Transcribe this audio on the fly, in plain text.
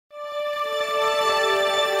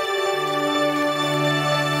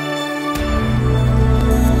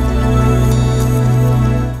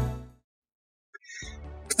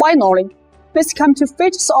Finally, let's come to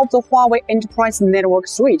features of the Huawei Enterprise Network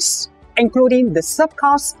switch, including the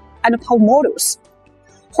subcards and power modules.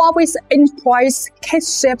 Huawei's Enterprise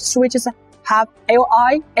case-shaped switches have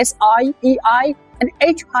Li, Si, Ei, and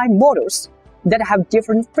Hi models that have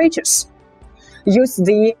different features. Use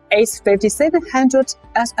the ACE5700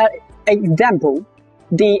 as an example.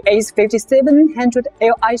 The ACE5700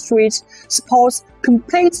 Li switch supports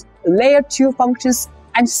complete Layer 2 functions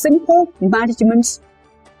and simple management,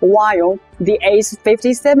 while the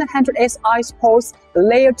ACE5700 Si supports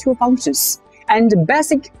Layer 2 functions and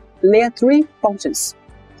basic Layer 3 functions.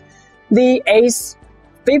 The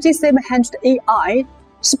ACE5700 Ei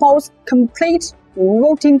supports complete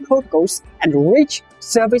routing protocols and rich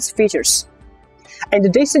service features. In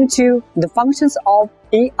addition to the functions of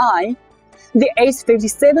Ei, the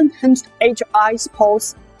ACE5700 Hi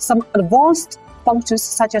supports some advanced functions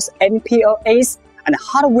such as MPLS and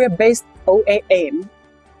hardware-based OAM.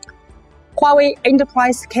 Huawei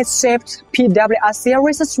Enterprise case-shaped PWR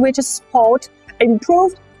series switches support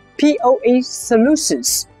improved PoE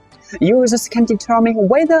solutions. Users can determine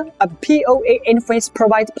whether a PoE interface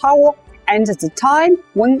provides power and the time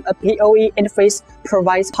when a PoE interface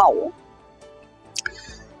provides power.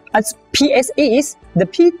 As PSEs, the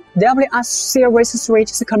PWR series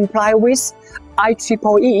switches comply with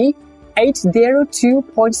IEEE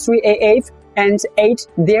 802.3AF and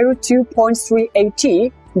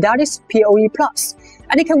 802.3AT, that is PoE+,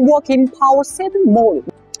 and it can work in Power 7 mode.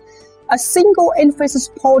 A single interface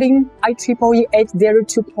supporting IEEE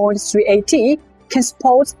 802.3AT can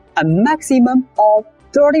support a maximum of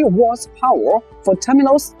 30 watts power for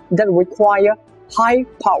terminals that require high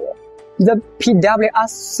power. The PWR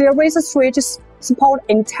series switches support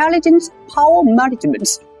intelligent power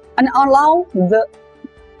management and allow the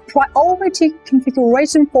priority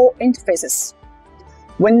configuration for interfaces.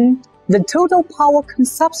 When the total power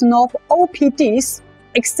consumption of OPDs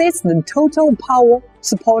exceeds the total power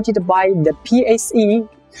supported by the PSE,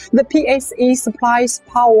 the PSE supplies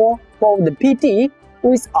power for the PD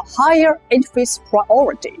with a higher interface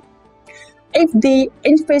priority. If the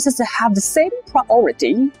interfaces have the same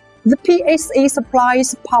priority, the PSE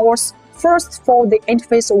supplies powers first for the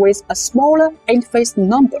interface with a smaller interface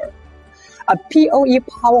number. A PoE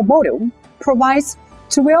power module provides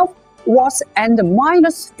 12 watts and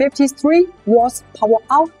minus 53 watts power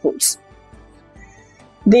outputs.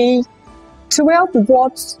 The 12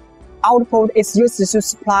 watts output is used to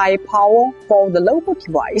supply power for the local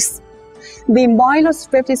device. The minus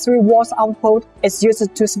 53 watts output is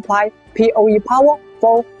used to supply PoE power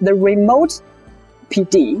for the remote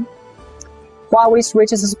PD. Huawei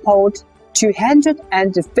switches support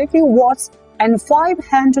 250 watts and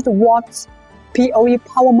 500 watts PoE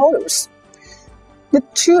power modules. The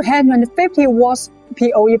 250 watts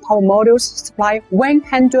PoE power modules supply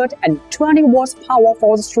 120 watts power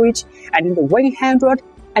for the switch and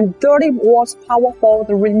 130 watts power for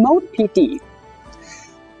the remote PD.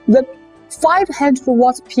 The 500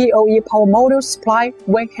 watts PoE power modules supply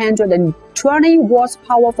 120 watts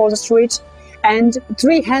power for the switch and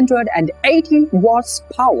 380 watts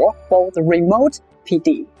power for the remote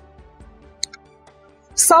PD.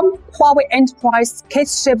 Some Huawei Enterprise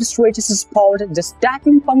case-shaped switches support the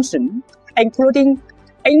stacking function, including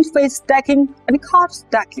interface stacking and card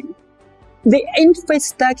stacking. The interface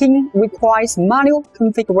stacking requires manual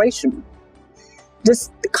configuration. The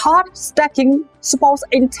card stacking supports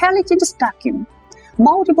intelligent stacking.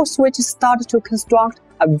 Multiple switches start to construct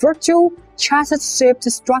a virtual chassis-shaped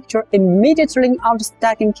structure immediately after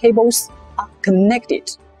stacking cables are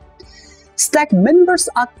connected. Stack members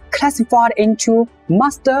are classified into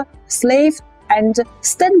master, slave, and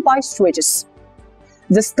standby switches.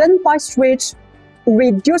 The standby switch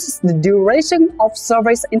reduces the duration of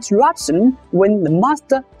service interruption when the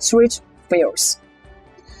master switch fails.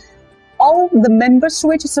 All the member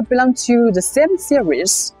switches belong to the same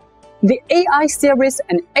series. The Ai series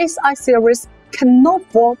and Si series cannot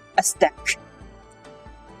form a stack.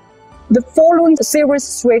 The following series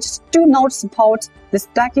switches do not support the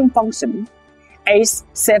stacking function: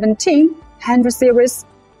 ACE1700 series,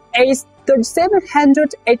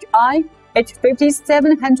 ACE3700HI,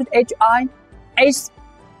 H5700HI,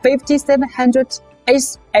 ACE5700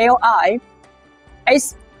 SLI,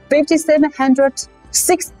 ACE5700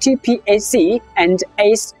 6TPAC, and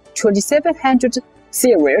ACE2700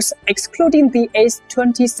 series, excluding the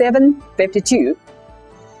ACE2752.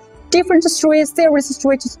 Different series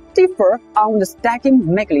switches differ on the stacking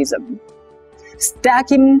mechanism.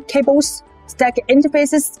 Stacking cables, stack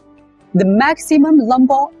interfaces, the maximum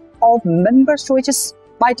number of member switches,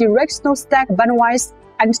 bidirectional stack bandwidth,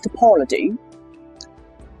 and topology.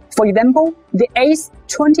 For example, the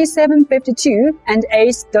ACE2752 and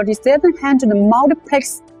ACE3700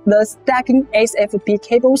 multiplex the stacking SFP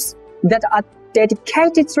cables that are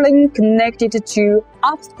dedicatedly connected to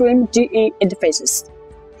upstream GE interfaces.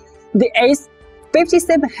 The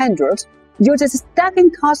ACE5700 uses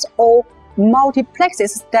stacking cards or multiplexes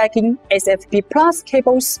stacking SFP plus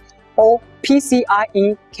cables or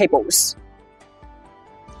PCIe cables.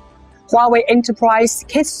 Huawei Enterprise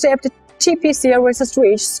case-shaped TP series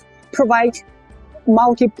switches provide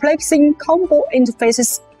multiplexing combo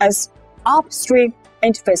interfaces as upstream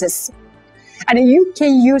interfaces, and you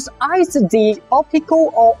can use either the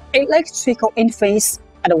optical or electrical interface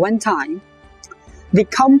at one time. The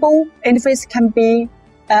combo interface can be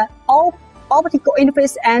an optical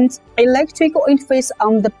interface and electrical interface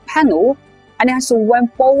on the panel, and has one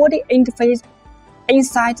forward interface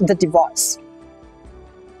inside the device.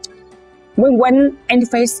 When one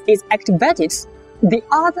interface is activated, the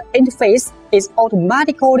other interface is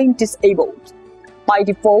automatically disabled. By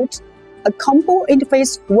default, a combo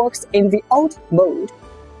interface works in the auto mode.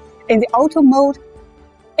 In the auto mode,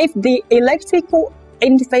 if the electrical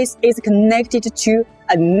interface is connected to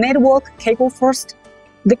a network cable first,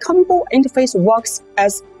 the combo interface works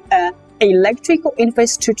as an electrical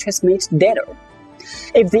interface to transmit data.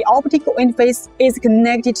 If the optical interface is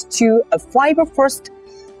connected to a fiber first,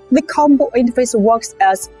 the combo interface works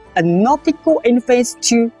as an optical interface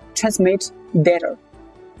to transmit data.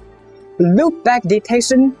 Loopback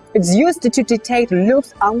detection is used to detect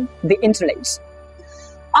loops on the internet.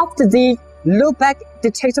 After the loopback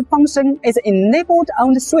detection function is enabled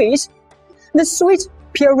on the switch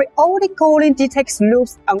periodically detects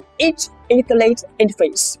loops on each Ethernet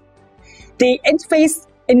interface. The interface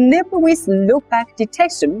enabled with loopback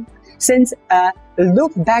detection sends a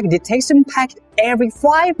loopback detection packet every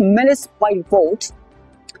 5 minutes by default.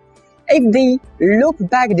 If the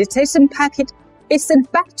loopback detection packet is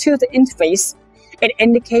sent back to the interface, it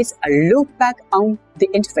indicates a loopback on the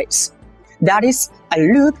interface. That is, a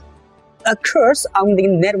loop occurs on the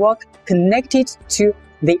network connected to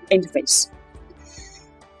the interface.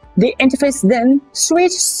 The interface then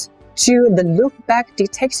switches to the loopback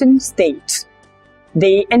detection state.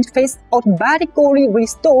 The interface automatically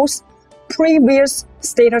restores previous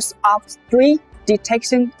status after 3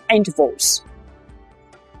 detection intervals.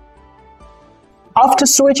 After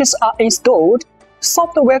switches are installed,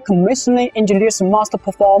 software commissioning engineers must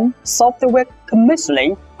perform software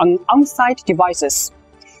commissioning on on-site devices.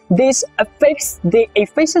 This affects the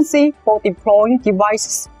efficiency for deploying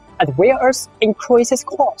devices as well as increases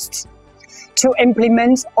costs. To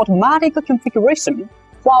implement automatic configuration,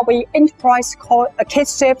 Huawei Enterprise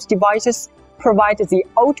case-shaped devices provide the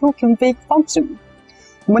auto-config function.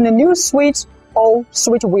 When a new switch or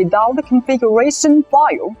switch without the configuration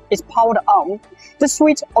file is powered on, the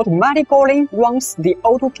switch automatically runs the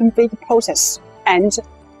auto-config process and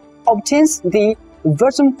obtains the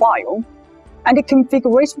version file and the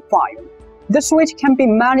configuration file. The switch can be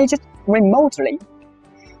managed remotely.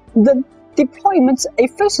 The deployment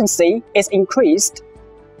efficiency is increased,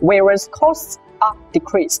 whereas costs are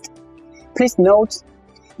decreased. Please note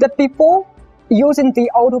that before using the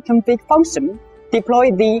auto-config function,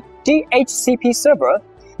 deploy the DHCP server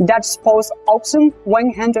that supports option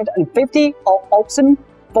 150 or option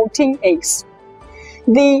 14x.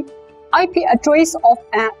 The IP address of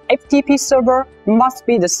an FTP server must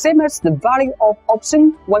be the same as the value of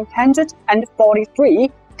option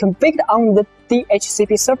 143 configured on the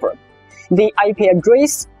DHCP server. The IP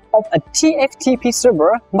address of a TFTP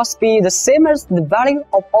server must be the same as the value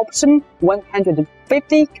of option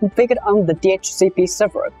 150 configured on the DHCP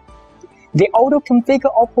server. The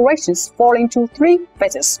auto-configure operations fall into 3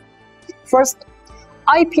 phases. First,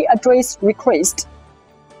 IP address request.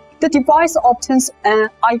 The device obtains an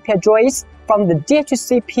IP address from the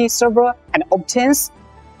DHCP server and obtains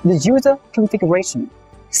the user configuration.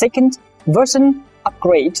 Second, version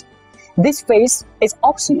upgrade. This phase is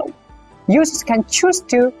optional. Users can choose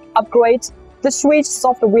to upgrade the switch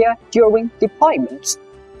software during deployment.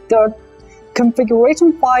 Third,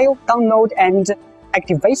 configuration file download and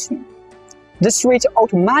activation. The switch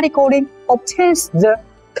automatically obtains the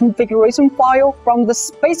configuration file from the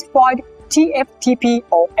specified TFTP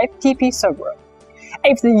or FTP server.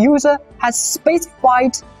 If the user has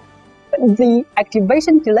specified the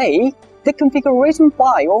activation delay, the configuration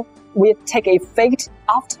file will take effect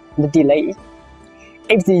after the delay.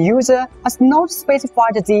 If the user has not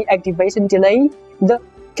specified the activation delay, the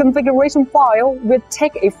configuration file will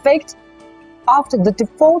take effect after the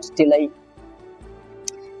default delay.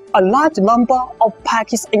 A large number of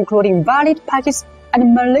packets, including valid packets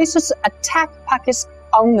and malicious attack packets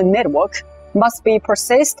on the network, must be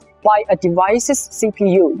processed by a device's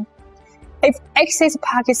CPU. If excess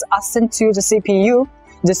packets are sent to the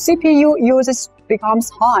CPU usage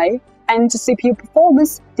becomes high and the CPU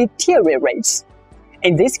performance deteriorates.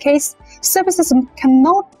 In this case, services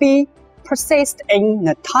cannot be processed in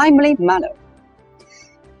a timely manner.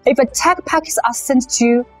 If attack packets are sent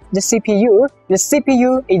to the CPU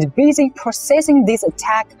is busy processing these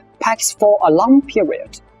attack packets for a long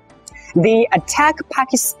period. The attack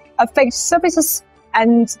packets affect services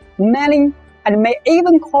and may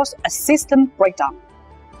even cause a system breakdown.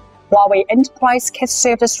 Huawei Enterprise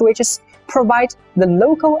cache-shaped switches provide the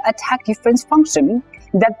local attack defense function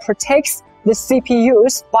that protects the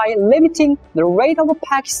CPUs by limiting the rate of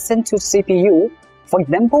packets sent to the CPU. For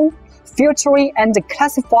example, filtering and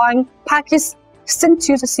classifying packets sent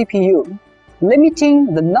to the CPU,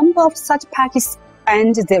 limiting the number of such packets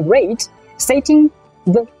and their rate, setting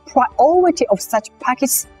the priority of such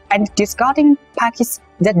packets, and discarding packets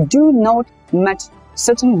that do not match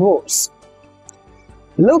certain rules.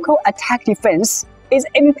 Local attack defense is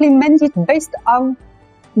implemented based on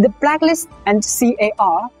the blacklist and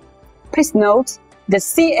CAR. Please note the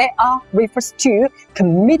CAR refers to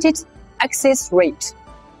committed access rate.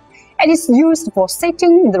 It is used for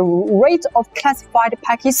setting the rate of classified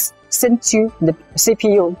packets sent to the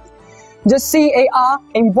CPU. The CAR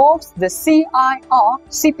involves the CIR,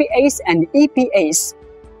 CPAs, and EPAs.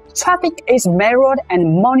 Traffic is measured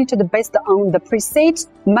and monitored based on the preset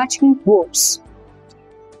matching rules.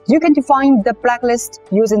 You can define the blacklist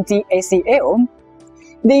using the ACL.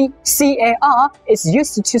 The CAR is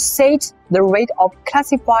used to set the rate of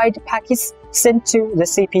classified packets sent to the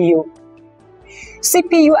CPU.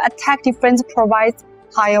 CPU attack defense provides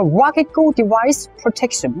hierarchical device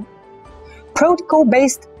protection,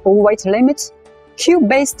 protocol-based weight limit,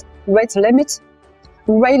 queue-based rate limit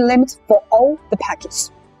for all the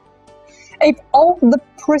packets. If all the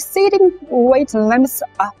preceding rate limits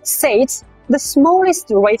are set, the smallest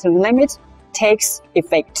rate limit takes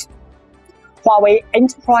effect. Huawei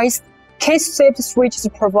Enterprise cache-shaped switches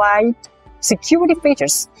provide security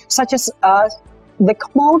features such as the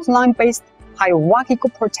command line-based hierarchical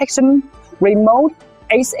protection, remote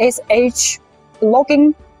SSH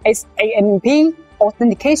logging, SAMP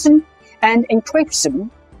authentication and encryption,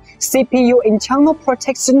 CPU internal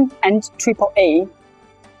protection, and AAA.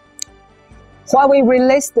 Huawei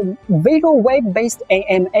released Visual Web-based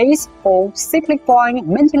AMAs for simplifying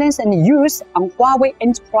maintenance and use on Huawei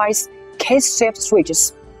Enterprise cache-shaped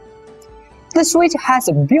switches. The switch has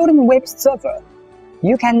a built-in web server.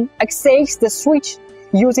 You can access the switch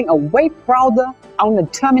using a web browser on the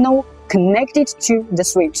terminal connected to the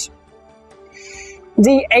switch.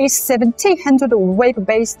 The A1700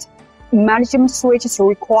 web-based management switches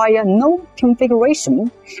require no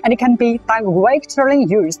configuration and can be directly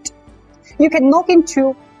used. You can log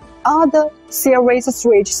into other series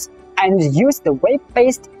switches and use the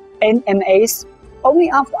web-based NMAs only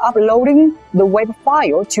after uploading the web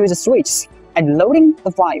file to the switch and loading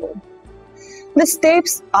the file. The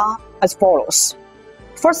steps are as follows.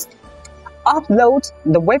 First, upload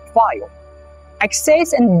the web file.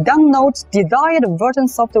 Access and download desired version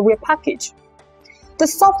software package. The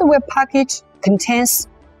software package contains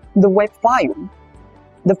the web file.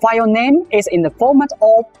 The file name is in the format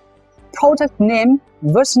of product name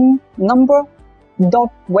version number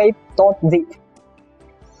 .web.zip.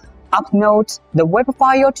 Upload the web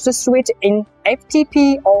file to the switch in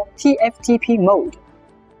FTP or TFTP mode.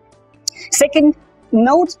 Second,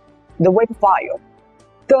 load the web file.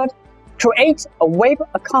 Third, create a web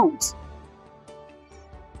account.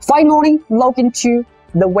 Finally, log into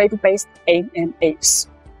the web-based AMAs.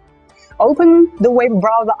 Open the web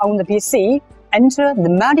browser on the PC, enter the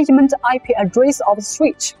management IP address of the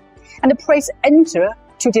switch, and press Enter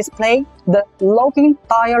to display the login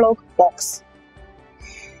dialog box.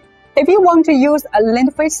 If you want to use a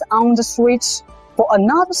interface on the switch for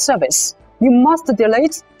another service, you must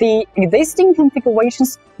delete the existing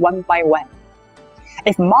configurations one by one.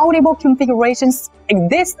 If multiple configurations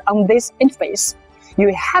exist on this interface,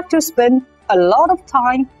 you have to spend a lot of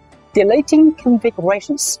time deleting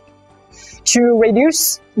configurations. To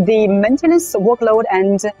reduce the maintenance workload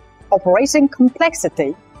and operation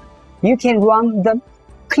complexity, you can run the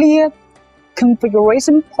clear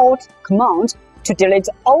configuration port command to delete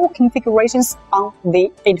all configurations on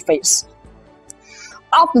the interface.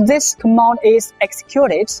 After this command is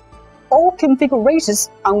executed, all configurations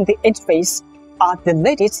on the interface are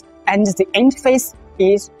deleted and the interface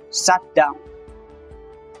is shut down.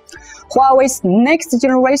 Huawei's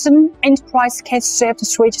next-generation enterprise cache-shaped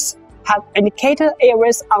switches have indicator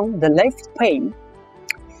areas on the left pane.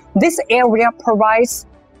 This area provides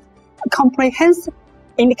comprehensive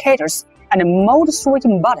indicators and a mode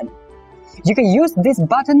switching button. You can use this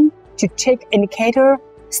button to check indicator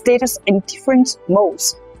status in different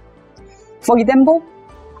modes. For example,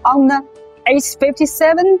 on the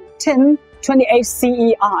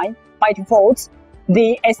H571028CEI, by default,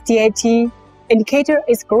 the STAT indicator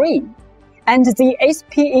is green, and the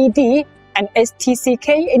SPED and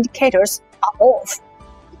STCK indicators are off.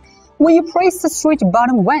 When you press the switch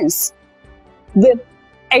button once, the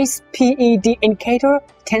SPED indicator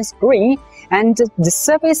turns green, and the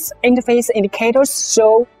service interface indicators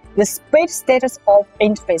show the speed status of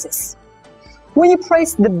interfaces. When you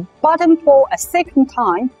press the button for a second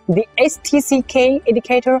time, the STCK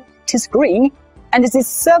indicator turns green, and the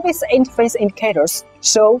service interface indicators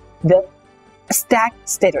show the stack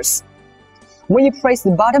status. When you press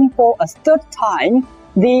the button for a third time,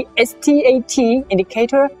 the STAT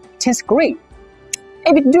indicator turns green.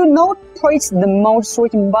 If you do not press the mode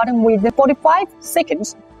switching button within 45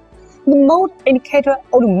 seconds, the mode indicator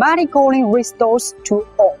automatically restores to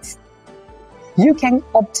off. You can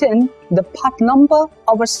obtain the part number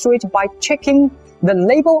of a switch by checking the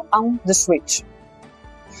label on the switch.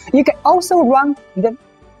 You can also run the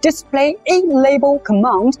display label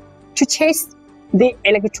command to check the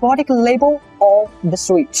electronic label of the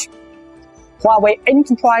switch. Huawei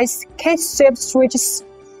Enterprise case-shaped switches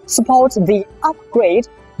support the upgrade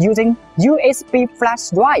using USB flash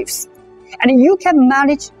drives, and you can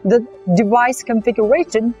manage the device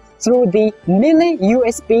configuration through the mini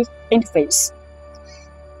USB interface.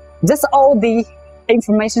 That's all the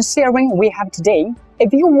information sharing we have today.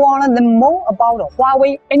 If you want to learn more about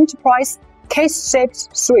Huawei Enterprise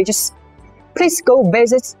case-shaped switches, please go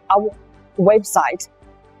visit our website,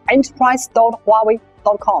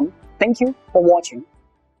 enterprise.huawei.com. Thank you for watching.